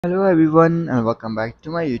Hello everyone and welcome back to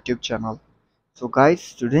my YouTube channel. So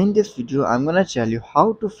guys, today in this video I'm gonna tell you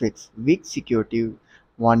how to fix weak security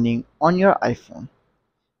warning on your iPhone.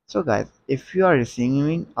 So guys, if you are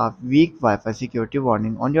receiving a weak Wi-Fi security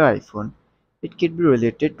warning on your iPhone, it could be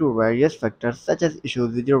related to various factors such as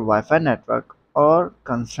issues with your Wi-Fi network or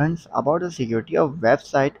concerns about the security of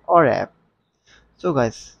website or app. So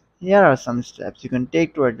guys, here are some steps you can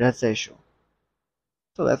take to address the issue.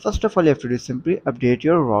 So first of all, you have to do simply update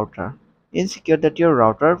your router. Ensure that your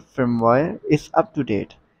router firmware is up to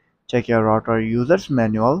date. Check your router user's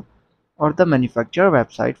manual or the manufacturer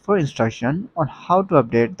website for instruction on how to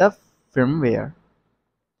update the firmware.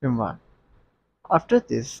 After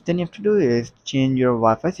this, then you have to do is change your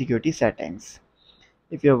Wi-Fi security settings.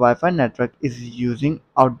 If your Wi-Fi network is using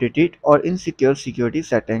outdated or insecure security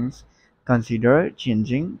settings, consider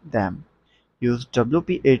changing them. Use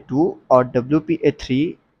WPA2 or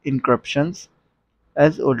WPA3 encryptions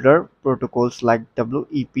as older protocols like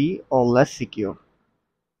WEP are less secure.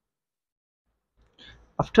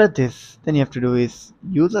 After this, then you have to do is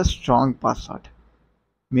use a strong password.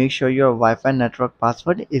 Make sure your Wi-Fi network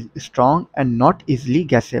password is strong and not easily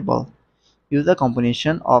guessable. Use a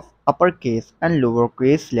combination of uppercase and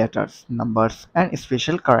lowercase letters, numbers, and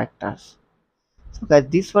special characters. So guys,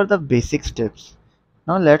 these were the basic steps.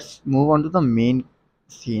 Now let's move on to the main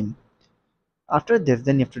scene. After this,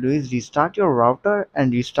 then you have to do is restart your router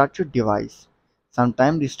and restart your device.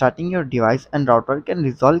 Sometimes restarting your device and router can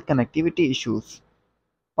resolve connectivity issues.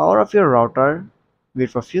 Power off your router, wait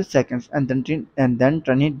for a few seconds and then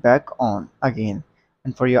turn it back on again.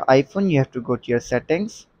 And for your iPhone, you have to go to your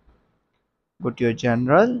settings, go to your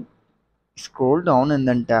general, scroll down and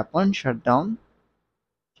then tap on shutdown.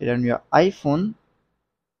 Shut down your iPhone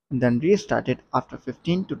and then restart it after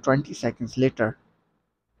 15 to 20 seconds later.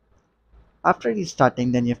 After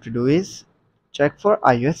restarting, then you have to do is check for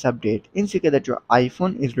iOS update. Ensure that your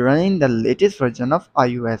iPhone is running the latest version of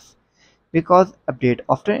iOS because update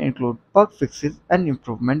often include bug fixes and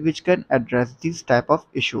improvement which can address these type of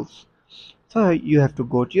issues. So you have to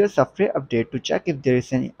go to your software update to check if there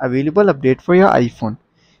is any available update for your iPhone.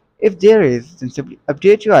 If there is, then simply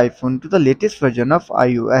update your iPhone to the latest version of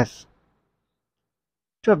iOS.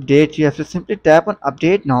 To update, you have to simply tap on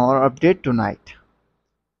update now or update tonight.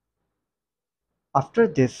 After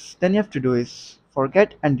this, then you have to do is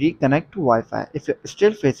forget and reconnect to Wi-Fi. If you're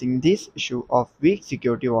still facing this issue of weak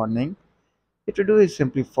security warning, what to do is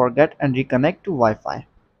simply forget and reconnect to Wi-Fi.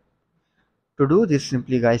 To do this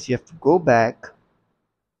simply guys, you have to go back,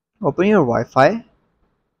 open your Wi-Fi,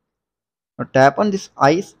 now tap on this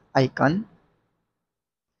ice icon.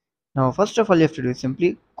 Now first of all you have to do is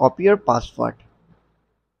simply copy your password.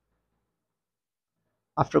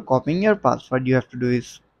 After copying your password, you have to do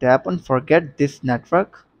is tap on forget this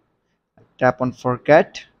network, tap on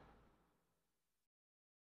forget,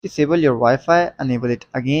 disable your Wi-Fi, enable it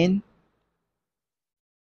again.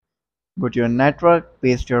 Go to your network,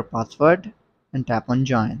 paste your password and tap on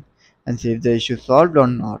join and see if the issue solved or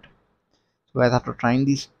not. So guys, after trying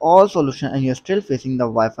these all solutions and you're still facing the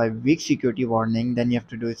Wi-Fi weak security warning, then you have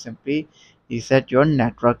to do is simply reset your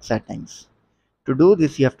network settings. To do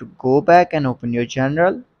this, you have to go back and open your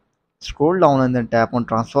general, scroll down and then tap on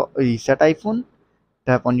transfer reset iPhone,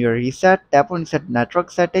 tap on your reset, tap on reset network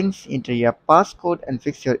settings, enter your passcode and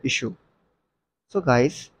fix your issue. So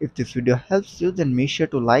guys, if this video helps you, then make sure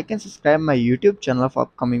to like and subscribe my YouTube channel for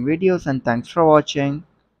upcoming videos, and thanks for watching.